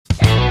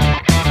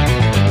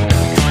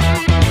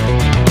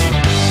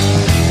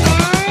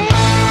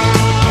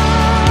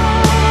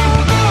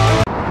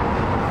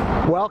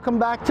welcome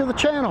back to the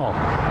channel.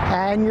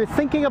 And you're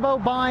thinking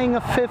about buying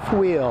a fifth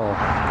wheel.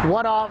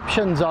 What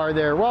options are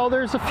there? Well,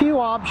 there's a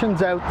few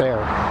options out there.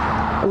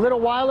 A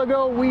little while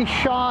ago we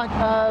shot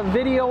a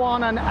video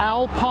on an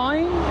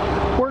Alpine.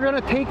 We're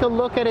going to take a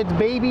look at its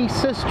baby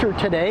sister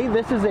today.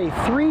 This is a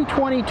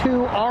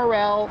 322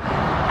 RL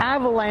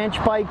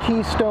Avalanche by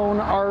Keystone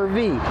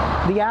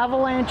RV. The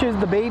Avalanche is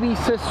the baby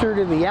sister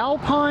to the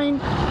Alpine,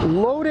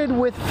 loaded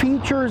with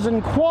features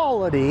and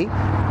quality.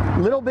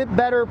 Little bit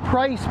better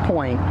price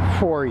point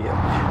for you.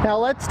 Now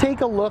let's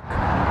take a look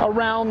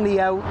around the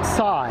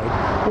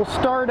outside. We'll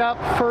start up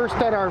first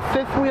at our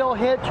fifth wheel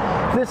hitch.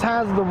 This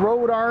has the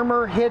road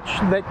armor hitch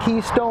that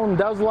Keystone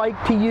does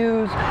like to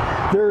use.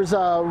 There's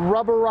a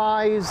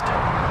rubberized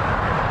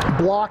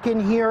block in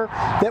here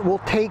that will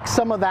take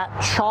some of that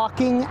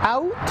chalking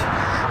out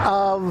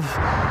of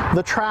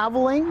the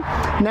traveling.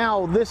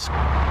 Now this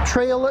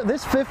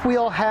fifth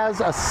wheel has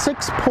a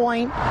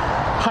 6-point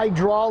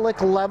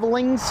hydraulic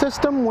leveling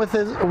system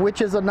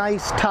which is a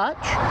nice touch.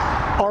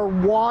 Our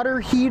water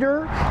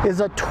heater is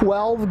a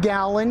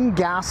 12-gallon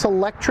gas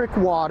electric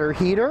water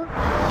heater.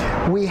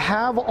 We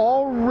have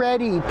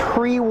already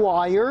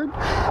pre-wired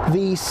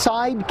the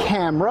side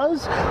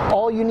cameras.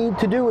 All you need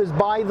to do is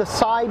buy the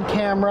side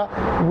camera,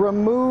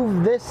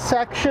 remove this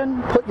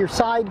section, put your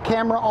side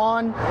camera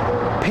on,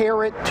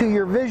 pair it to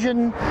your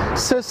vision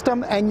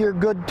system, and you're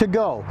good to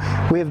go.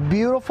 We have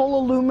beautiful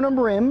aluminum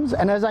rims,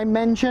 and as I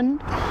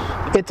mentioned,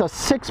 it's a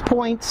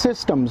 6-point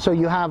system. So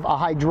you have a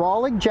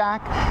hydraulic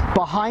jack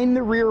behind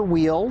the rear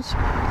wheels,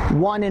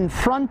 one in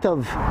front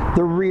of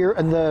the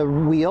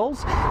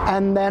wheels,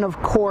 and then of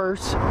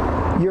course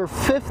your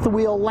fifth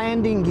wheel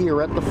landing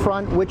gear at the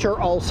front, which are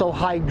also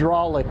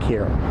hydraulic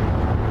here.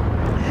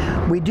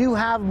 We do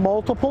have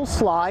multiple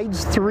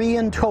slides, 3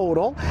 in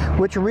total,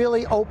 which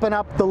really open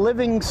up the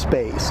living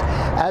space.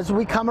 As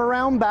we come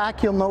around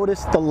back, you'll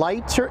notice the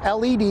lights are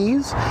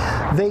LEDs.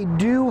 They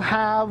do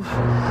have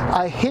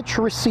a hitch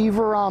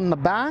receiver on the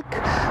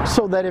back,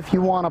 so that if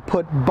you want to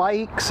put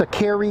bikes, a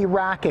carry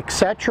rack,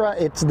 etc.,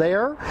 it's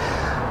there.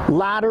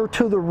 Ladder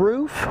to the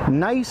roof,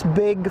 nice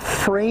big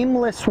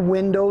frameless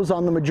windows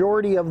on the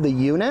majority of the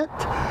unit,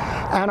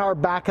 and our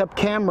backup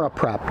camera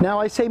prep. Now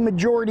I say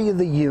majority of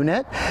the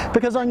unit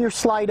because on your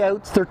slide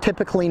outs they're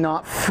typically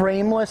not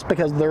frameless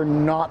because they're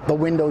not the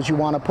windows you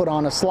want to put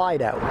on a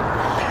slide out.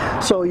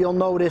 So you'll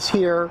notice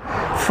here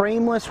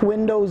frameless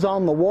windows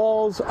on the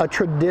walls, a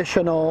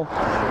traditional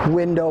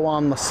window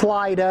on the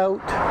slide out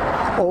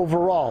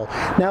overall.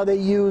 Now they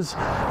use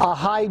a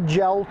high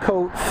gel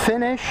coat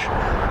finish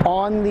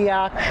on the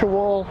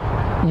actual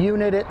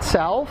unit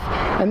itself,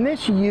 and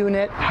this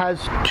unit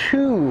has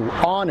 2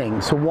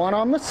 awnings, one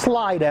on the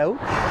slide out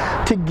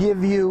to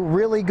give you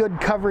really good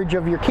coverage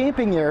of your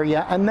camping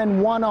area, and then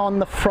one on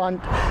the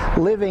front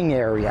living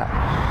area.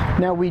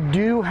 Now we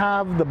do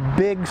have the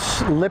big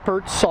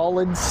Lippert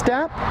solid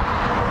step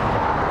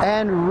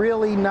and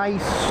really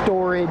nice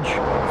storage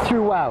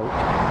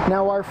throughout.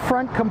 Now our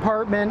front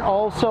compartment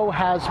also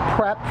has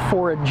prep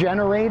for a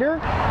generator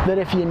that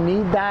if you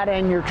need that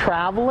and you're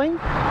traveling.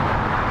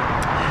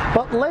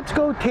 But let's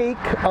go take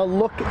a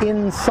look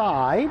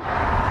inside.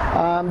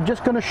 I'm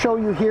just going to show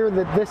you here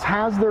that this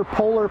has their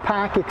Polar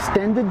Pack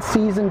extended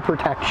season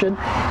protection,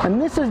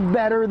 and this is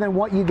better than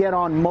what you get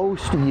on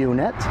most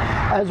units,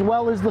 as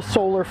well as the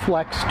Solar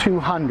Flex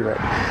 200.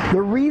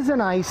 The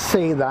reason I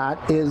say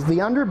that is the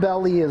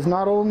underbelly is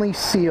not only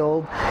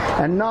sealed,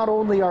 and not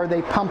only are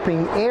they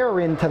pumping air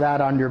into that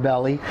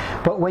underbelly,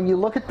 but when you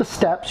look at the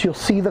steps, you'll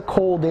see the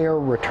cold air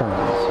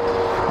returns.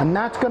 And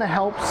that's going to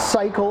help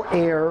cycle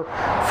air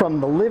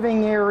from the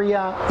living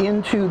area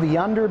into the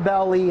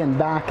underbelly and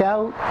back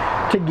out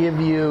to give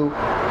you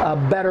a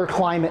better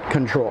climate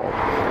control.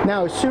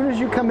 Now, as soon as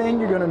you come in,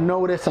 you're going to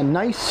notice a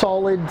nice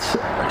solid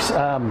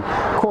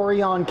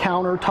Corian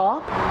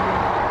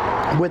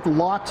countertop with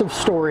lots of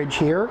storage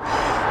here,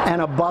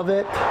 and above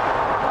it,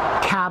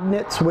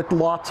 cabinets with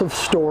lots of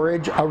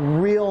storage, a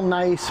real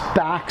nice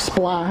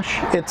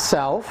backsplash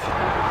itself.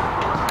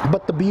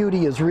 But the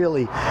beauty is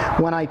really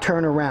when I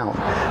turn around.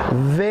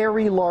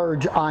 Very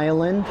large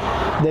island.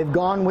 They've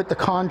gone with the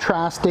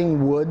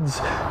contrasting woods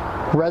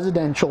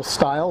residential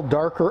style,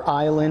 darker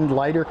island,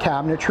 lighter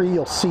cabinetry.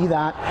 You'll see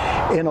that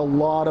in a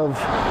lot of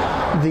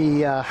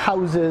the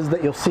houses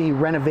that you'll see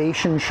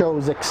renovation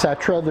shows,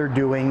 etc. They're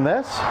doing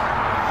this.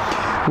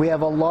 We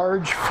have a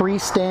large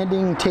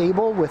freestanding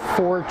table with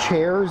 4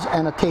 chairs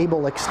and a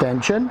table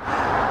extension.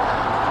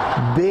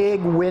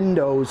 Big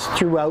windows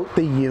throughout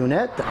the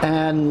unit,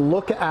 and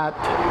look at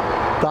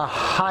the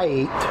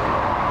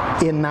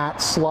height in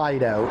that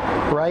slide out,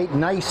 right?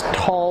 Nice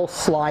tall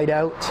slide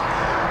outs.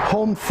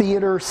 Home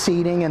theater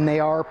seating, and they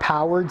are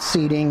powered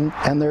seating,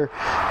 and they're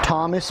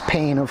Thomas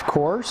Paine, of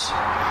course.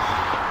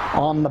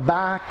 On the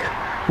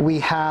back we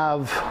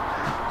have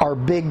our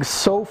big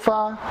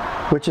sofa,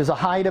 which is a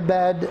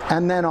hide-a-bed,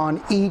 and then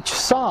on each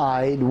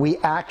side we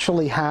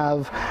actually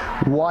have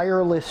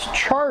wireless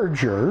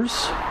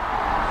chargers,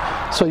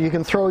 so you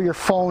can throw your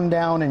phone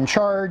down and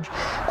charge,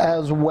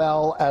 as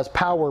well as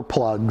power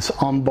plugs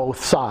on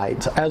both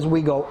sides. As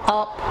we go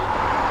up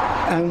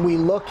And we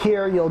look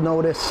here, you'll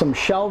notice some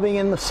shelving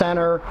in the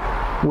center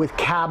with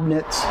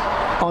cabinets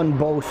on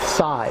both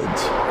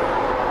sides.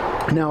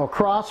 Now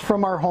across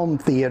from our home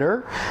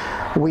theater,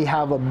 we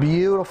have a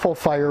beautiful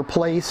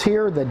fireplace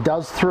here that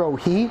does throw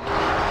heat.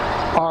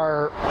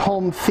 Our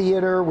home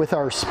theater with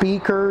our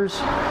speakers,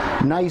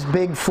 nice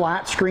big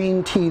flat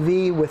screen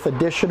TV with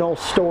additional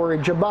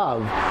storage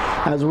above.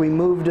 As we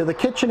move to the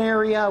kitchen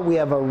area, we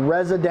have a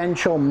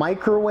residential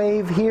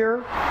microwave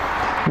here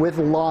with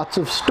lots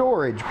of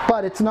storage,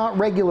 but it's not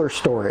regular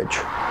storage.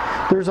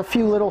 There's a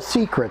few little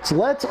secrets.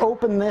 Let's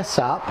open this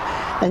up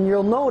and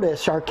you'll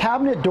notice our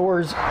cabinet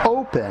doors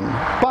open,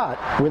 but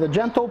with a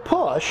gentle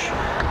push,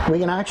 we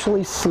can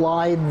actually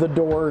slide the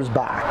doors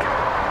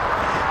back.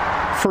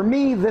 For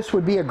me, this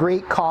would be a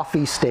great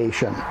coffee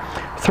station.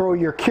 Throw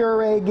your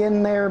Keurig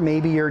in there,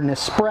 maybe your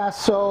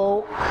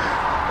Nespresso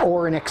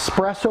or an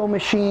espresso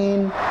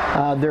machine.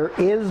 There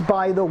is,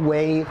 by the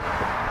way,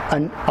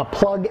 a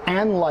plug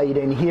and light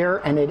in here,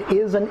 and it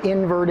is an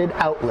inverted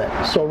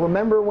outlet. So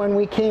remember when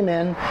we came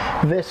in,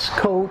 this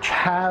coach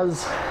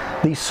has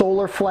the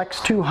Solar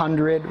Flex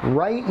 200.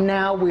 Right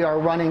now we are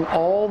running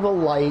all the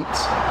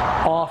lights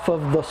off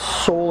of the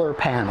solar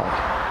panel.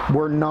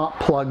 We're not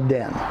plugged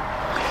in.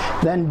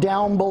 Then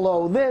down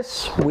below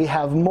this, we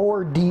have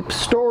more deep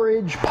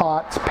storage,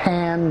 pots,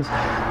 pans,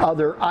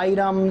 other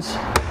items.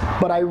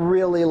 But I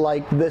really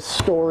like this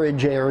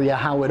storage area,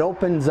 how it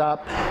opens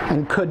up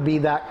and could be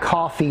that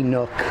coffee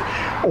nook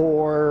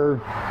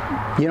or,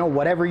 you know,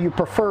 whatever you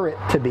prefer it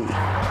to be.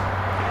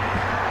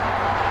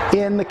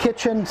 In the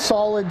kitchen,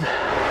 solid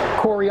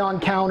Corian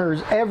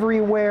counters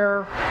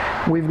everywhere.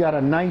 We've got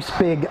a nice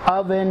big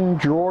oven,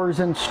 drawers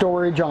and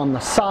storage on the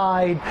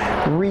side,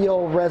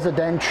 real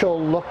residential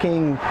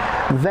looking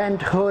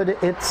vent hood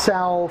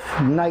itself,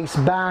 nice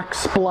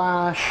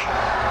backsplash.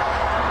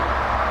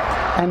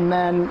 And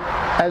then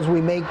as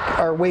we make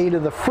our way to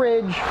the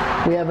fridge,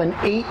 we have an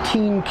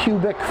 18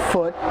 cubic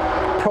foot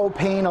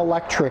propane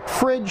electric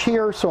fridge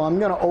here. So I'm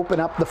going to open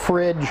up the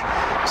fridge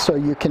so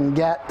you can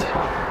get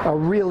a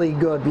really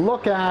good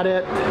look at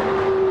it.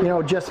 You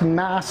know, just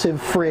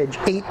massive fridge,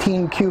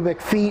 18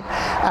 cubic feet.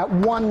 At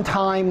one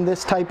time,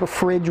 this type of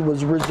fridge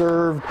was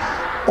reserved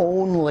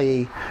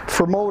only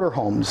for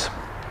motorhomes.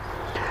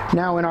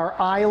 Now in our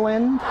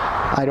island,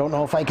 I don't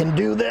know if I can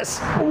do this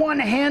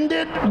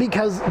one-handed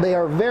because they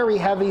are very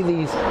heavy,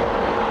 these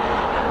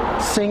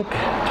sink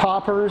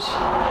toppers.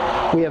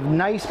 We have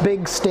nice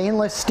big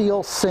stainless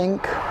steel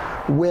sink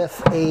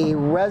with a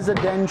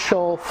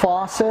residential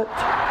faucet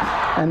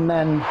and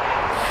then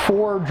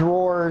 4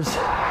 drawers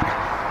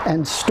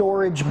and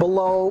storage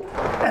below,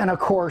 and of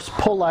course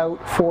pull out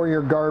for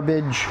your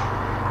garbage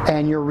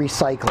and your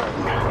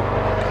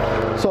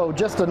recycling. So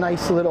just a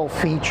nice little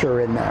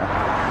feature in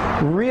there.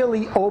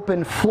 Really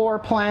open floor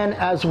plan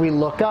as we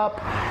look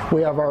up.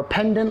 We have our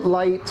pendant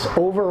lights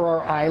over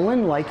our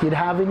island like you'd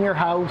have in your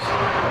house,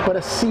 but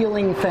a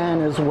ceiling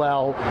fan as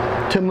well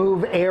to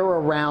move air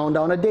around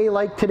on a day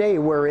like today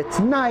where it's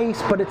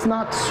nice but it's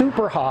not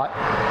super hot.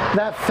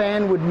 That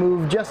fan would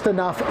move just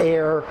enough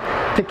air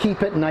to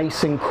keep it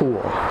nice and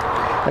cool.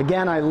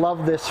 Again, I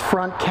love this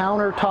front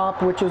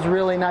countertop, which is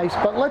really nice,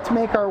 but let's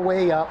make our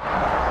way up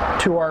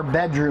to our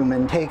bedroom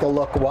and take a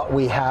look what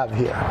we have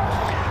here.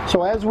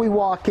 So as we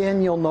walk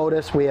in, you'll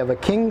notice we have a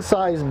king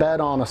size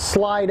bed on a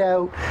slide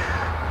out,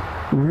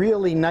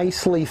 really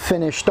nicely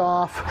finished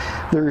off.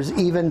 There's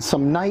even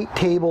some night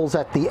tables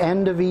at the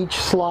end of each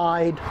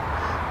slide.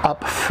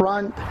 Up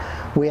front,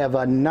 we have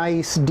a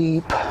nice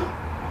deep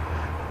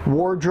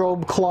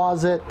wardrobe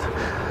closet.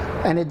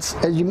 And it's,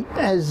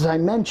 as I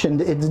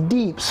mentioned, it's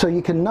deep, so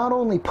you can not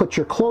only put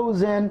your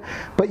clothes in,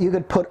 but you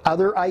could put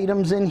other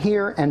items in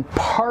here, and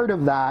part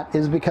of that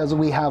is because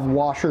we have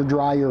washer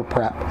dryer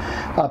prep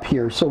up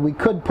here. So we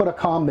could put a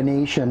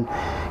combination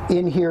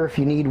in here if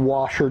you need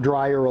washer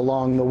dryer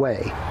along the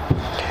way.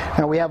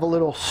 Now we have a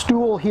little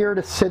stool here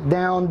to sit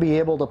down, be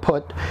able to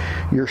put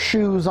your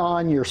shoes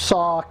on, your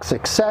socks,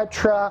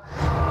 etc.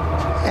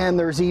 And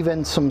there's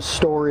even some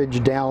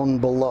storage down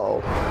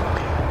below.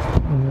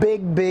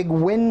 Big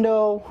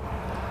window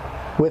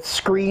with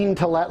screen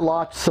to let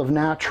lots of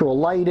natural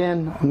light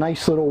in.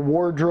 Nice little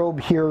wardrobe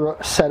here,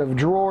 a set of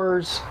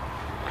drawers.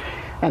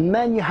 And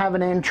then you have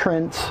an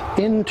entrance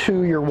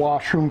into your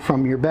washroom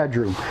from your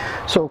bedroom.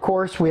 So of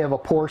course we have a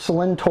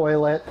porcelain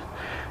toilet,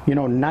 you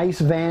know, nice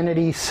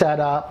vanity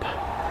setup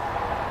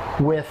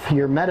with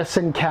your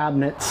medicine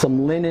cabinet,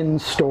 some linen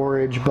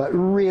storage, but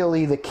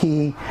really the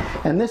key,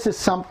 and this is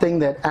something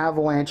that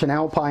Avalanche and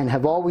Alpine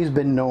have always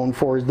been known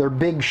for, is their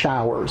big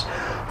showers.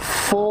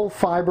 Full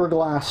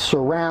fiberglass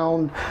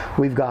surround.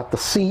 We've got the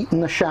seat in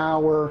the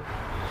shower.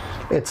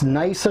 It's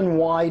nice and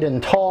wide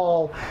and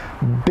tall.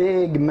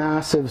 Big,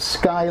 massive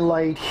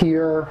skylight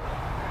here.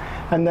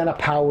 And then a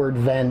powered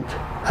vent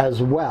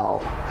as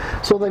well.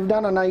 So they've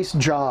done a nice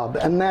job.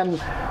 And then,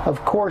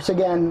 of course,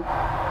 again,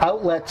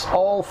 outlets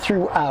all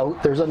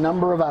throughout. There's a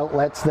number of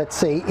outlets that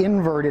say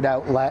inverted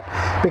outlet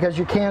because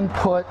you can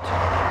put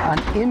an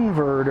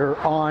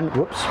inverter on,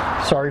 whoops,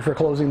 sorry for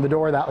closing the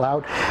door that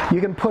loud. You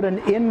can put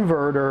an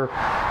inverter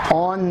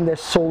on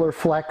this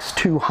SolarFlex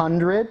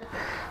 200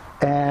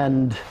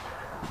 and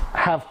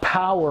have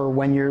power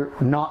when you're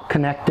not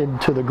connected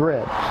to the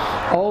grid.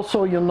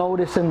 Also, you'll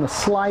notice in the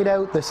slide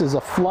out, this is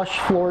a flush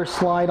floor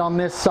slide on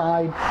this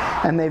side,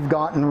 and they've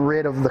gotten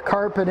rid of the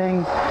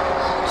carpeting,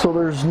 so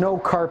there's no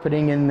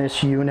carpeting in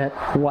this unit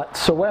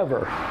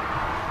whatsoever.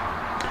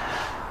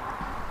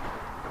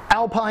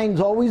 Alpine's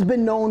always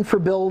been known for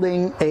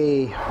building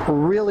a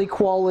really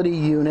quality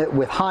unit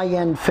with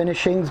high-end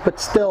finishings, but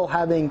still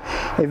having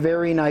a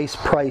very nice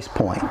price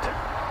point.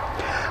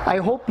 I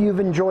hope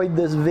you've enjoyed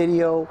this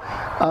video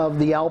of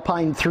the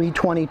Alpine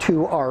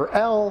 322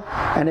 RL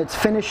and its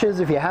finishes.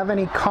 If you have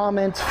any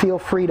comments, feel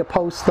free to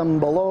post them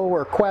below,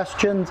 or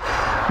questions.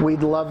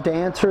 We'd love to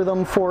answer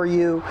them for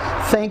you.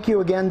 Thank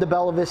you again to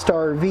Bella Vista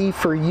RV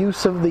for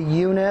use of the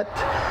unit.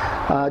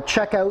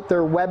 Check out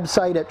their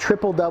website at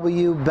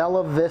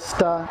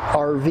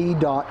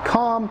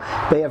www.bellavistarv.com.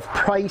 They have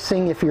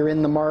pricing if you're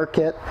in the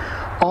market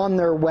on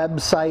their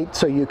website,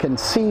 so you can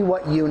see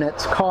what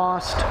units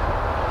cost.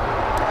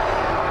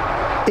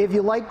 If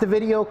you like the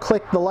video,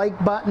 click the like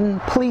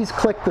button. Please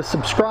click the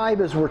subscribe,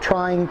 as we're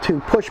trying to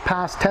push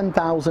past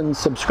 10,000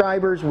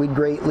 subscribers. We'd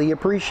greatly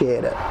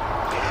appreciate it.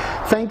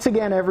 Thanks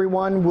again,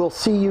 everyone. We'll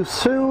see you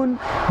soon.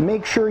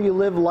 Make sure you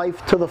live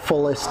life to the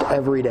fullest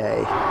every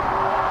day.